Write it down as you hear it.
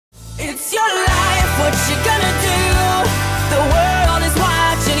It's your life, what you gonna do? The world is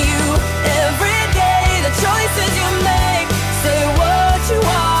watching you every day. The choices you make say what you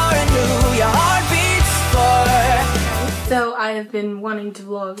are and who your heart beats for. So I have been wanting to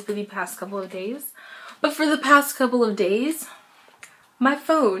vlog for the past couple of days, but for the past couple of days, my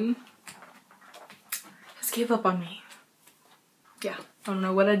phone has gave up on me. Yeah, I don't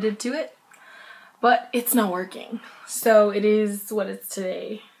know what I did to it, but it's not working. So it is, what is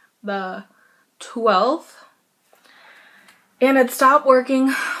today? The 12th. And it stopped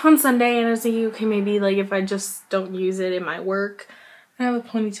working on Sunday, and I was thinking, okay, maybe like if I just don't use it, it might work. I have a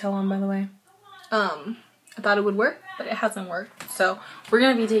ponytail on, by the way. I thought it would work, but it hasn't worked. So we're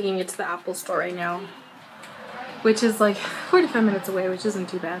gonna be taking it to the Apple store right now, which is like 45 minutes away, which isn't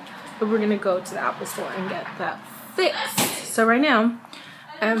too bad. But we're gonna go to the Apple store and get that fixed. So right now,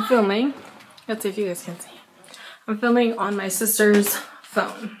 I'm filming. Let's see if you guys can see. I'm filming on my sister's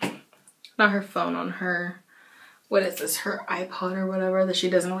phone. Not her phone, on her, what is this, her iPod or whatever that she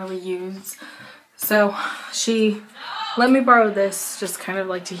doesn't really use. So she let me borrow this just kind of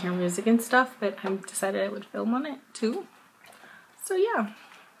like to hear music and stuff, but I decided I would film on it too. So yeah,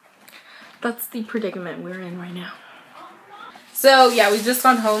 that's the predicament we're in right now. So yeah, we just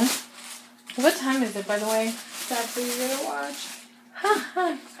got home. What time is it, by the way? That's what you're gonna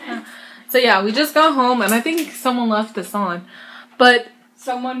watch. So yeah, we just got home, and I think someone left this on, but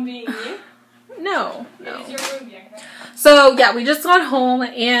Someone being you? no. It's your room, Bianca. So yeah, we just got home,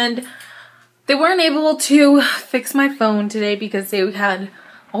 and they weren't able to fix my phone today because they had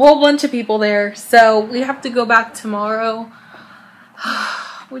a whole bunch of people there. So we have to go back tomorrow,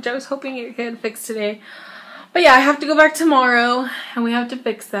 which I was hoping it could fix today. But yeah, I have to go back tomorrow, and we have to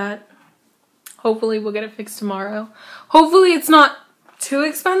fix that. Hopefully we'll get it fixed tomorrow. Hopefully it's not too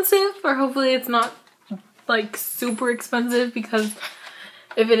expensive, or hopefully it's not like super expensive, because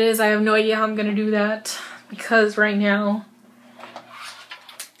if it is, I have no idea how I'm gonna do that, because right now,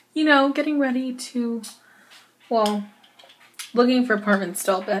 you know, getting ready to, well, looking for apartments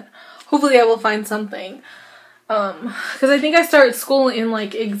still, but hopefully I will find something. Because I think I start school in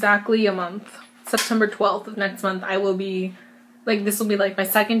like exactly a month. September 12th of next month, I will be, like, this will be like my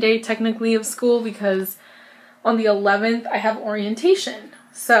second day technically of school, because on the 11th I have orientation.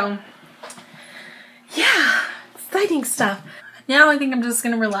 So yeah, exciting stuff. Now I think I'm just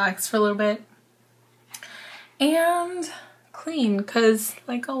gonna relax for a little bit and clean, because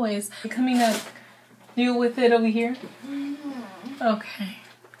like always, coming up, deal with it over here. Okay,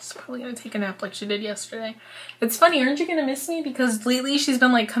 she's probably gonna take a nap like she did yesterday. It's funny, aren't you gonna miss me? Because lately she's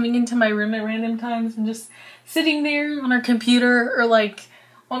been like coming into my room at random times and just sitting there on her computer or like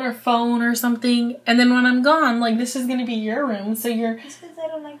on her phone or something. And then when I'm gone, like, this is gonna be your room, so you're... It's because I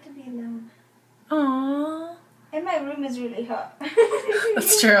don't like to be alone. Aww. And my room is really hot.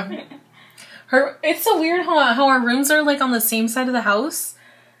 That's true. It's so weird how our rooms are like on the same side of the house,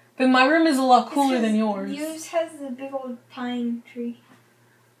 but my room is a lot cooler than yours. Yours has a big old pine tree.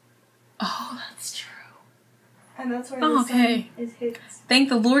 Oh, that's true. And that's where the sun hits. Thank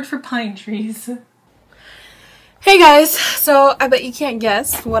the Lord for pine trees. Hey guys, so I bet you can't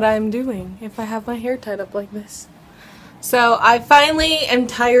guess what I'm doing if I have my hair tied up like this. So I finally am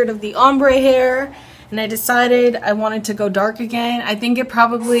tired of the ombre hair, and I decided I wanted to go dark again. I think it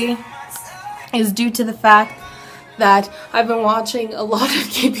probably is due to the fact that I've been watching a lot of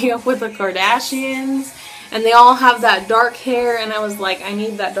Keeping Up with the Kardashians, and they all have that dark hair, and I was like, I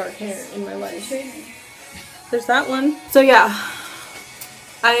need that dark hair in my life. There's that one. So yeah,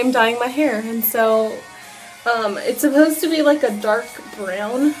 I am dyeing my hair, and so it's supposed to be like a dark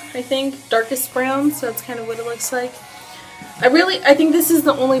brown, I think, darkest brown, so that's kind of what it looks like. I think this is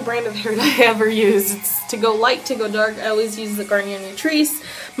the only brand of hair that I ever use. It's to go light, to go dark. I always use the Garnier Nutrice.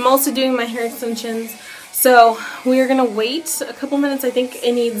 I'm also doing my hair extensions. So we are going to wait a couple minutes. I think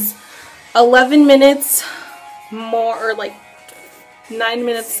it needs 11 minutes more, or like 9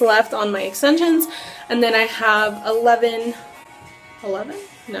 minutes left on my extensions. And then I have 11?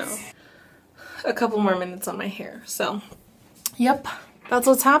 No. A couple more minutes on my hair. So, yep. That's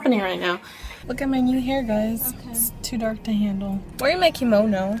what's happening right now. Look at my new hair, guys. Okay. It's too dark to handle. Wearing my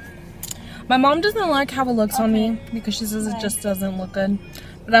kimono. My mom doesn't like how it looks on me because she says it just doesn't look good.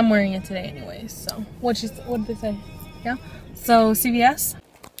 But I'm wearing it today anyways. So, what did they say? Yeah? So, CVS?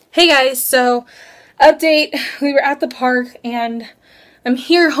 Hey guys, so update. We were at the park and I'm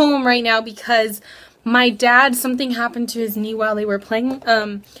here home right now because my dad, something happened to his knee while they were playing.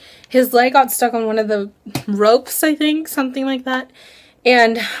 His leg got stuck on one of the ropes, I think, something like that.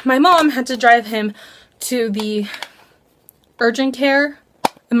 And my mom had to drive him to the urgent care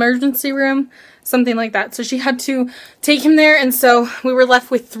emergency room. something like that. So she had to take him there, and so we were left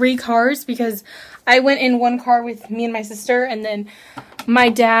with 3 cars because I went in one car with me and my sister, and then my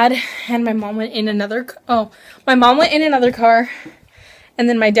dad and my mom went in another. Oh, my mom went in another car, and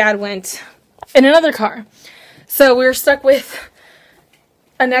then my dad went in another car. So we were stuck with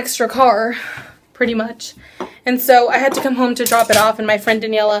an extra car, pretty much. And so I had to come home to drop it off, and my friend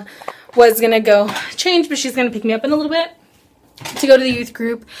Daniela was gonna go change, but she's gonna pick me up in a little bit to go to the youth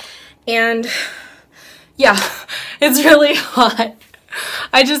group. And yeah, it's really hot.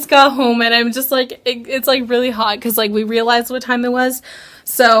 I just got home and I'm just like, it's like really hot because like we realized what time it was.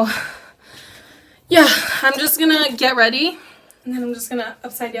 So yeah, I'm just gonna get ready, and then I'm just gonna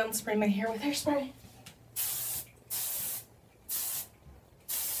upside down spray my hair with hairspray.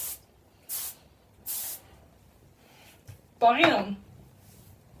 Bam!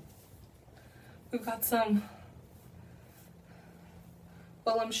 We've got some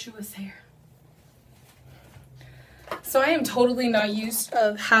voluptuous hair. So I am totally not used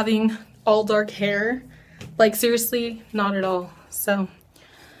of having all dark hair. Like seriously, not at all. So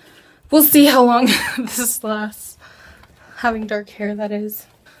we'll see how long this lasts. Having dark hair, that is.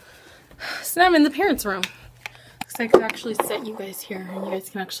 So now I'm in the parents' room. Because I could actually set you guys here and you guys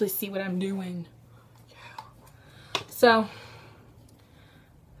can actually see what I'm doing. So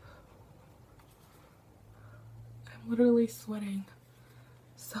I'm literally sweating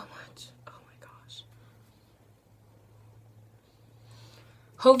so much. Oh my gosh.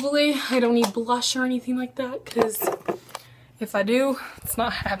 Hopefully I don't need blush or anything like that, because if I do, it's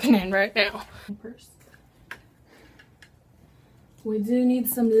not happening right now. First, we do need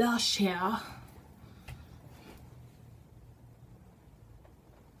some blush here.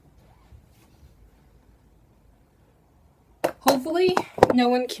 Hopefully no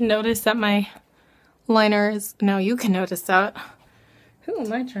one can notice that my liner is, now you can notice that. Who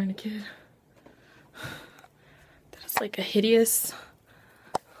am I trying to kid? That is like a hideous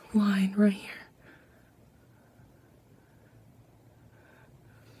line right here.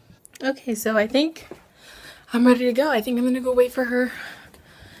 Okay, so I think I'm ready to go. I think I'm gonna go wait for her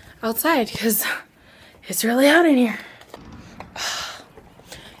outside because it's really hot in here.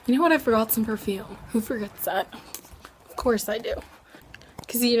 You know what? I forgot some perfume. Who forgets that? Of course I do.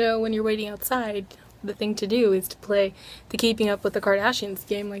 Because you know, when you're waiting outside, the thing to do is to play the Keeping Up with the Kardashians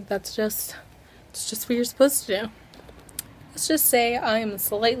game. Like it's just what you're supposed to do. Let's just say I am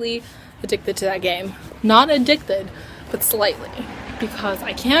slightly addicted to that game. Not addicted, but slightly. Because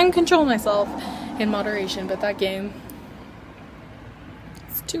I can control myself in moderation, but that game,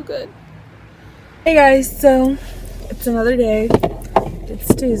 it's too good. Hey guys, so it's another day.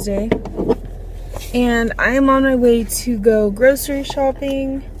 It's Tuesday. And I am on my way to go grocery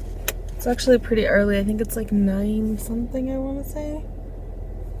shopping. It's actually pretty early. I think it's like 9 something, I want to say.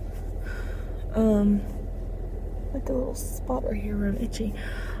 Like a little spot right here where I'm itchy.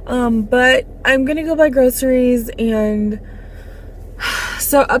 But I'm gonna go buy groceries, and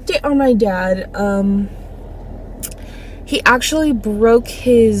so update on my dad. He actually broke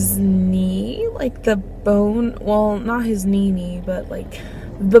his knee, like the bone, well, not his knee, but like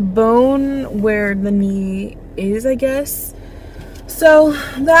the bone where the knee is, I guess. So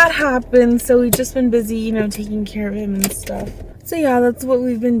that happened. So we've just been busy, you know, taking care of him and stuff. So yeah, that's what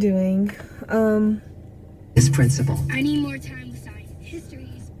we've been doing. This principle. I need more time with science.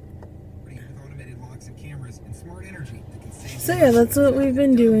 Histories. So yeah, that's what we've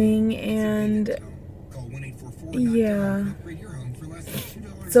been doing, and yeah.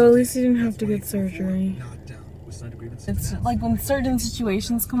 So at least he didn't have to get surgery. It's like when certain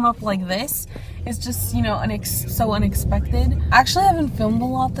situations come up like this, it's just, you know, so unexpected. Actually, I haven't filmed a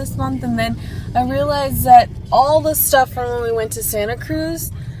lot this month, and then I realized that all the stuff from when we went to Santa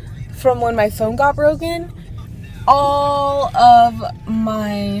Cruz, from when my phone got broken, all of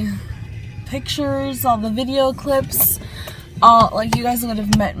my pictures, all the video clips, like you guys would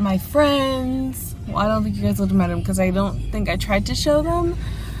have met my friends. Well, I don't think you guys would have met them because I don't think I tried to show them.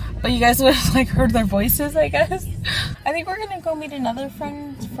 But you guys would have like heard their voices, I guess. I think we're gonna go meet another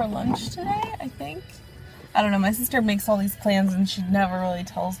friend for lunch today, I think. I don't know, my sister makes all these plans and she never really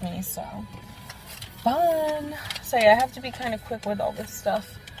tells me, so. Fun. So yeah, I have to be kind of quick with all this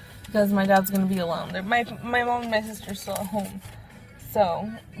stuff because my dad's gonna be alone. My mom and my sister are still at home. So,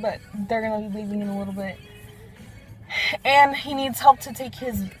 but they're gonna be leaving in a little bit. And he needs help to take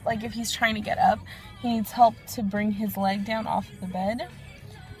his, like if he's trying to get up, he needs help to bring his leg down off of the bed.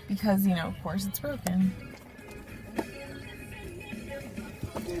 Because, you know, of course it's broken.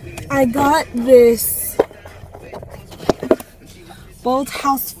 I got this Bold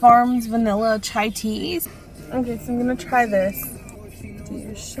House Farms vanilla chai tea. Okay, so I'm gonna try this. Do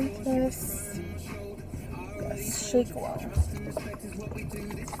you shake this? shake well.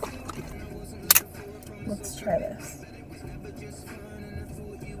 Let's try this.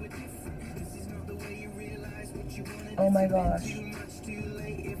 Oh my gosh.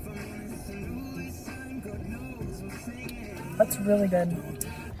 That's really good.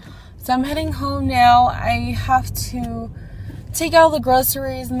 So I'm heading home now. I have to take out the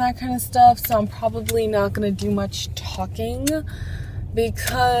groceries and that kind of stuff, so I'm probably not going to do much talking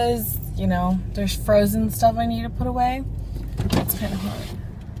because, you know, there's frozen stuff I need to put away. It's kind of hard.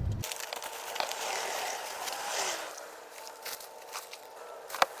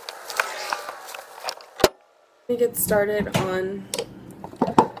 Let me get started on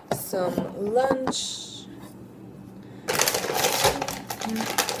some lunch.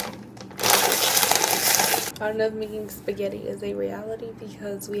 I don't know if making spaghetti is a reality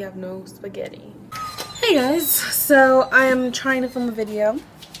because we have no spaghetti. Hey guys, so I am trying to film a video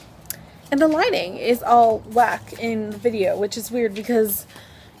and the lighting is all whack in the video, which is weird because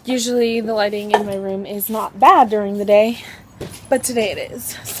usually the lighting in my room is not bad during the day, but today it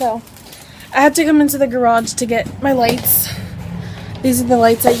is. So I had to come into the garage to get my lights. These are the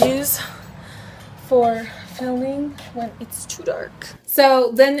lights I use for filming when it's too dark.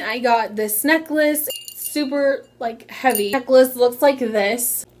 So then I got this necklace. Super like heavy necklace, looks like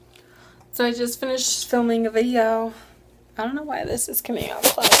this. So I just finished filming a video. I don't know why this is coming out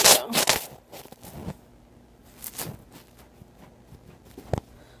cloudy though.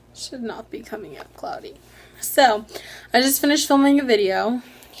 Should not be coming out cloudy. So I just finished filming a video.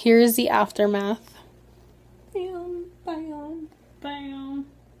 Here is the aftermath. Bam, bam, bam.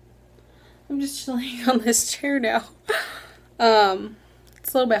 I'm just chilling on this chair now.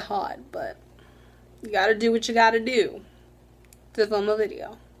 It's a little bit hot, but you gotta do what you gotta do to film a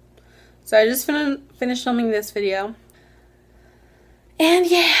video. So I just finished filming this video. And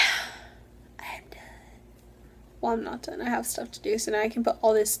yeah, I'm done. Well, I'm not done. I have stuff to do. So now I can put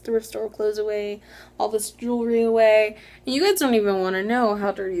all this thrift store clothes away, all this jewelry away. And you guys don't even want to know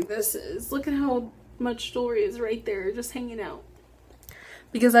how dirty this is. Look at how much jewelry is right there just hanging out.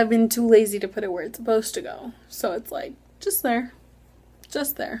 Because I've been too lazy to put it where it's supposed to go. So it's like, just there.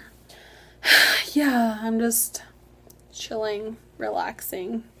 Just there. Yeah, I'm just chilling,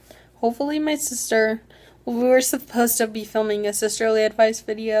 relaxing. Hopefully my sister, well, we were supposed to be filming a sisterly advice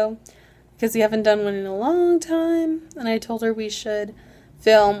video because we haven't done one in a long time, and I told her we should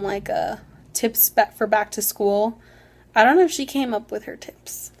film like a tips for back to school. I don't know if she came up with her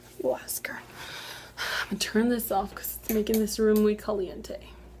tips. You'll ask her. I'm gonna turn this off because it's making this room muy caliente.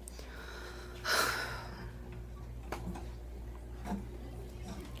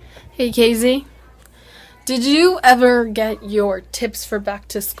 Hey Casey, did you ever get your tips for back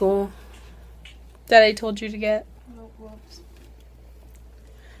to school that I told you to get? Oh, whoops.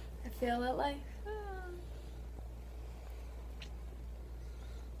 I failed at life.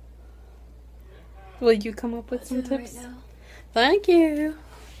 Will you come up with some tips? Right now. Thank you.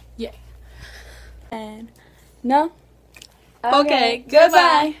 Yay. And no. Okay,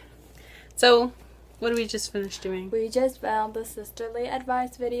 goodbye. So, what did we just finish doing? We just found the sisterly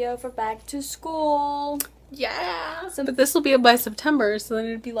advice video for back to school. Yeah. But this will be up by September, so then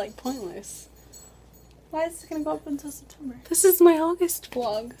it'd be like pointless. Why is it gonna go up until September? This is my August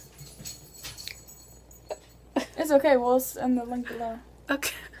vlog. It's okay, we'll send the link below.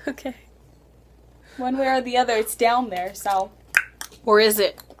 Okay. Okay. One way or the other, it's down there, so. Or is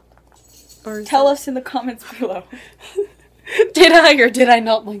it? Or is Tell us in the comments below. Did I or did I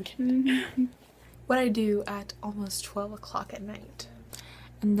not link it? Mm-hmm. What I do at almost 12 o'clock at night.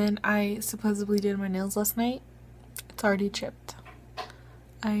 And then I supposedly did my nails last night. It's already chipped.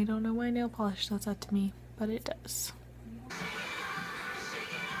 I don't know why nail polish does that to me, but it does.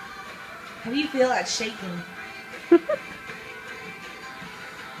 How do you feel at shaking?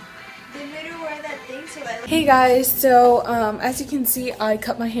 They made her wear that thing so that. Hey guys, so as you can see, I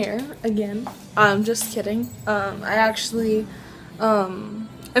cut my hair again. I'm just kidding. I actually am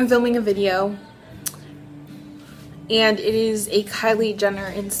filming a video, and it is a Kylie Jenner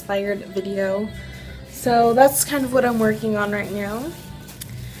inspired video. So that's kind of what I'm working on right now.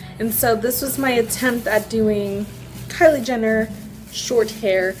 And so this was my attempt at doing Kylie Jenner short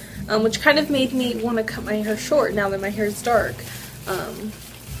hair, which kind of made me want to cut my hair short now that my hair is dark.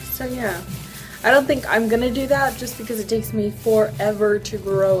 So yeah, I don't think I'm gonna do that just because it takes me forever to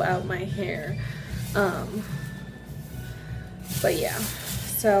grow out my hair. But yeah,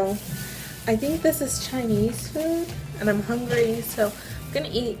 so I think this is Chinese food and I'm hungry, so I'm gonna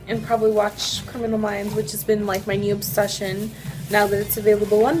eat and probably watch Criminal Minds, which has been like my new obsession now that it's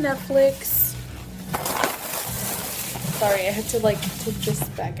available on Netflix. Sorry, I had to like take this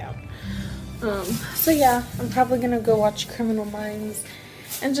back out. So yeah, I'm probably gonna go watch Criminal Minds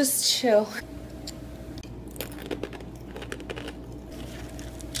and just chill.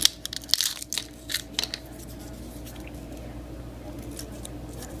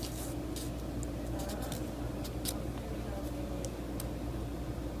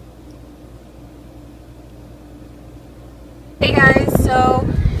 Hey guys, so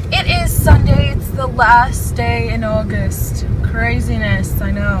it is Sunday. It's the last day in August. Craziness,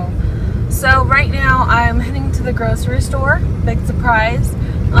 I know. So right now I'm heading to the grocery store. Big surprise.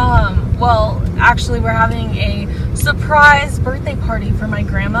 Well, actually we're having a surprise birthday party for my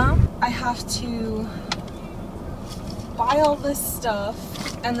grandma. I have to buy all this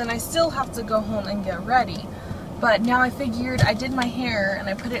stuff and then I still have to go home and get ready. But now I figured, I did my hair and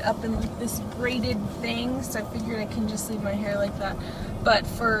I put it up in like this braided thing, so I figured I can just leave my hair like that. But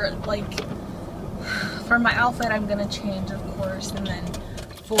for my outfit I'm gonna change, of course, and then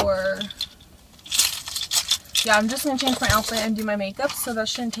yeah, I'm just gonna change my outfit and do my makeup, so that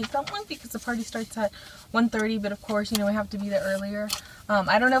shouldn't take that long because the party starts at 1:30, but of course, you know, we have to be there earlier.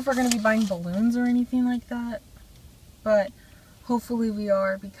 I don't know if we're gonna be buying balloons or anything like that, but hopefully we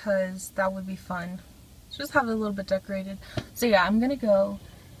are, because that would be fun. Just have it a little bit decorated. So yeah, I'm gonna go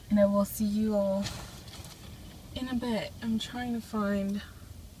and I will see you all in a bit. I'm trying to find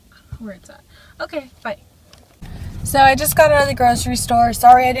where it's at. Okay, bye. So I just got out of the grocery store.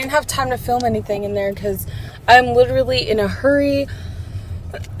 Sorry I didn't have time to film anything in there because I'm literally in a hurry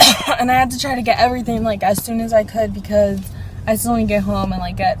and I had to try to get everything like as soon as I could because I still want to get home and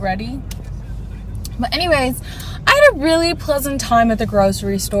like get ready. But anyways, I had a really pleasant time at the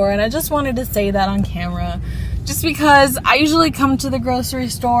grocery store and I just wanted to say that on camera just because I usually come to the grocery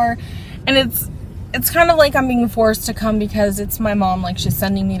store and it's kind of like I'm being forced to come because it's my mom, like she's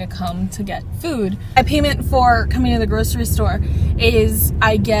sending me to come to get food. My payment for coming to the grocery store is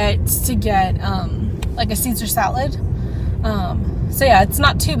I get to get like a Caesar salad. So yeah, it's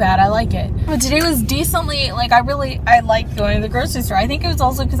not too bad. I like it. But today was decently, like I like going to the grocery store. I think it was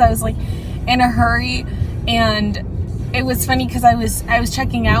also because I was like in a hurry, and it was funny because I was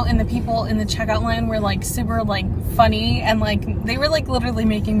checking out and the people in the checkout line were like super like funny and like they were like literally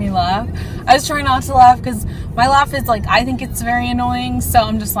making me laugh. I was trying not to laugh because my laugh is like, I think it's very annoying, so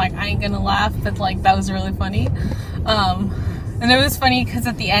I'm just like, I ain't gonna laugh, but like that was really funny. And it was funny because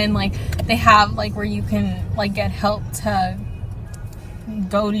at the end, like they have like where you can like get help to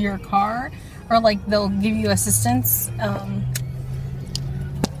go to your car, or like they'll give you assistance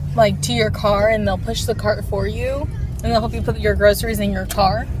like to your car, and they'll push the cart for you and they'll help you put your groceries in your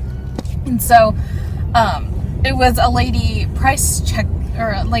car. And so it was a lady price check,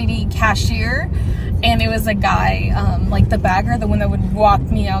 or a lady cashier, and it was a guy like the bagger, the one that would walk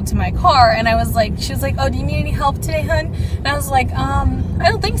me out to my car. And I was like, she was like, oh, do you need any help today, hun? And I was like, I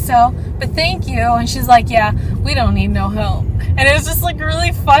don't think so, but thank you. And she's like, yeah, we don't need no help. And it was just like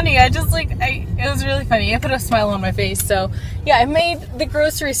really funny. It was really funny. It put a smile on my face. So yeah, it made the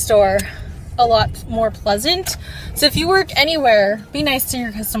grocery store a lot more pleasant. So if you work anywhere, be nice to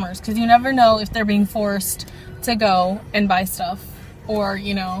your customers, because you never know if they're being forced to go and buy stuff, or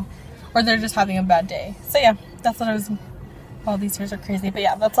you know, or they're just having a bad day. So yeah, that's what I was, all these hairs are crazy, but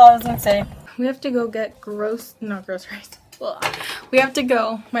yeah, that's all I was gonna say. We have to go get not groceries. We have to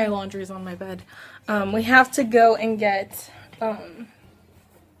go, my laundry's on my bed. We have to go and get a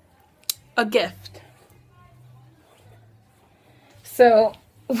gift. So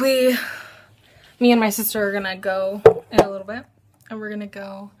me and my sister are gonna go in a little bit, and we're gonna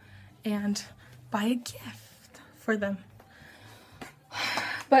go and buy a gift for them.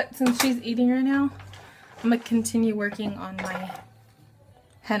 But since she's eating right now, I'm gonna continue working on my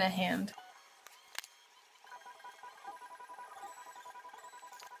henna hand.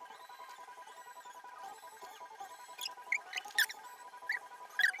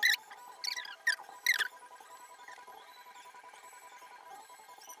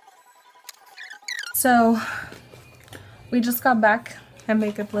 So we just got back at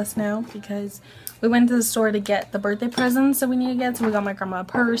Makeup List now because we went to the store to get the birthday presents that we need to get. So we got my grandma a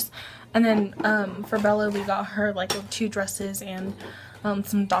purse, and then for Bella we got her like 2 dresses and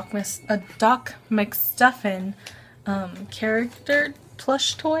some Doc McStuffin character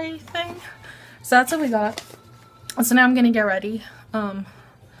plush toy thing. So that's what we got. So now I'm gonna get ready.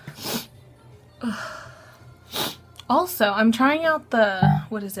 Also, I'm trying out the,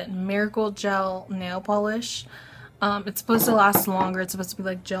 what is it, Miracle Gel nail polish. It's supposed to last longer. It's supposed to be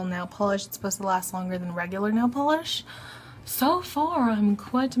like gel nail polish. It's supposed to last longer than regular nail polish. So far, I'm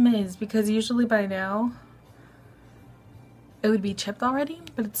quite amazed, because usually by now it would be chipped already,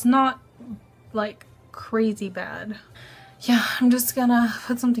 but it's not like crazy bad. yeah, I'm just gonna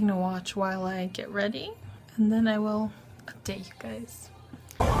put something to watch while I get ready, and then I will update you guys.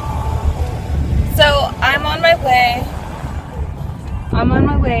 So I'm on my way. I'm on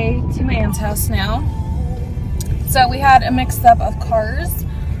my way to my aunt's house now. So we had a mix-up of cars.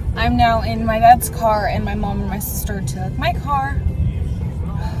 I'm now in my dad's car, and my mom and my sister took my car.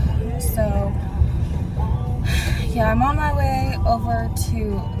 So yeah, I'm on my way over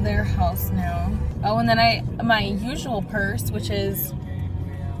to their house now. Oh, and then my usual purse, which is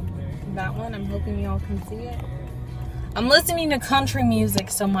that one. I'm hoping y'all can see it. I'm listening to country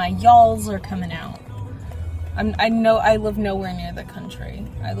music, so my y'alls are coming out. I know I live nowhere near the country.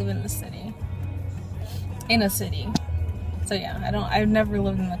 I live in the city. In a city. So yeah, I've never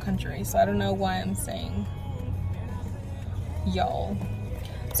lived in the country, so I don't know why I'm saying y'all.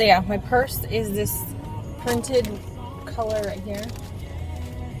 So yeah, my purse is this printed color right here.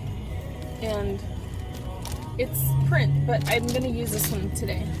 And it's print, but I'm gonna use this one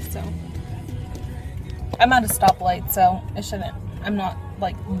today, so. I'm at a stoplight, so I'm not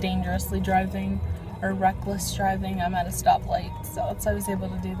like dangerously driving or reckless driving. I'm at a stoplight, so that's why I was able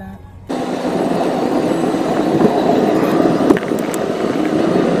to do that.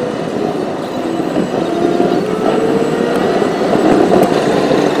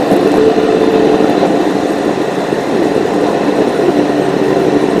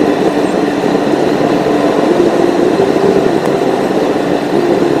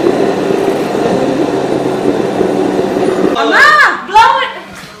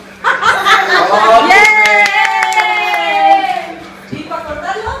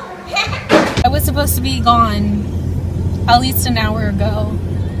 Supposed to be gone at least an hour ago,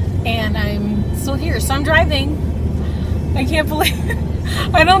 and I'm still here, so I'm driving. I can't believe it.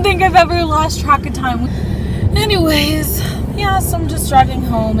 I don't think I've ever lost track of time. Anyways, yeah, so I'm just driving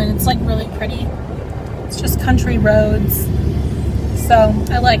home, and it's like really pretty. It's just country roads, so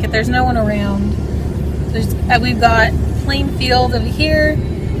I like it. There's no one around. We've got plain field over here,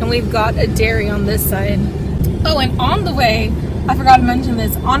 and we've got a dairy on this side. Oh, and on the way, I forgot to mention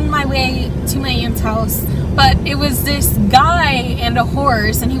this, on my way to my aunt's house, but it was this guy and a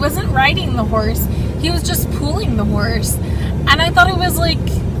horse, and he wasn't riding the horse, he was just pulling the horse. And I thought it was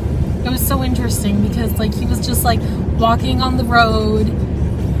so interesting, because like he was just like walking on the road,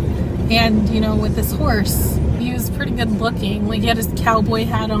 and you know, with this horse. He was pretty good looking, like he had his cowboy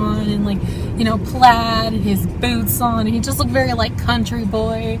hat on, and like, you know, plaid, and his boots on, and he just looked very like country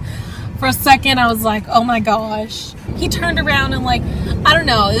boy. For a second, I was like, oh my gosh. He turned around and like, I don't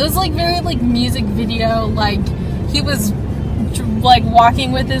know, it was like very like music video, like he was like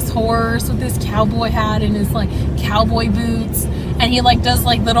walking with his horse with his cowboy hat and his like cowboy boots, and he like does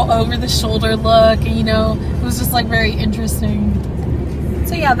like little over the shoulder look, and you know, it was just like very interesting.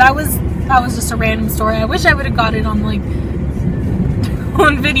 So yeah, that was just a random story. I wish I would have got it on like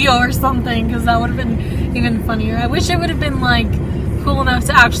on video or something, because that would have been even funnier. I wish it would have been like cool enough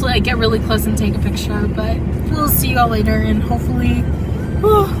to actually like get really close and take a picture, but we'll see y'all later, and hopefully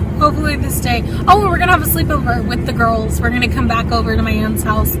this day. Oh, we're gonna have a sleepover with the girls. We're gonna come back over to my aunt's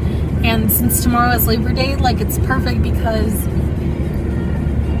house, and since tomorrow is Labor Day, like it's perfect because,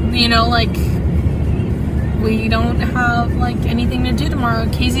 you know, like we don't have like anything to do tomorrow.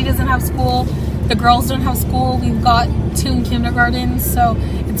 Casey doesn't have school, the girls don't have school, we've got 2 in kindergarten, so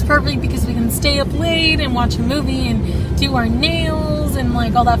it's perfect because we can stay up late and watch a movie and do our nails and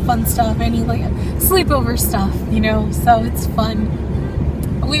like all that fun stuff, any like sleepover stuff, you know, so it's fun.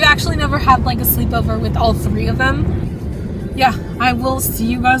 We've actually never had like a sleepover with all 3 of them. Yeah, I will see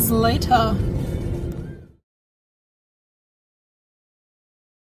you guys later.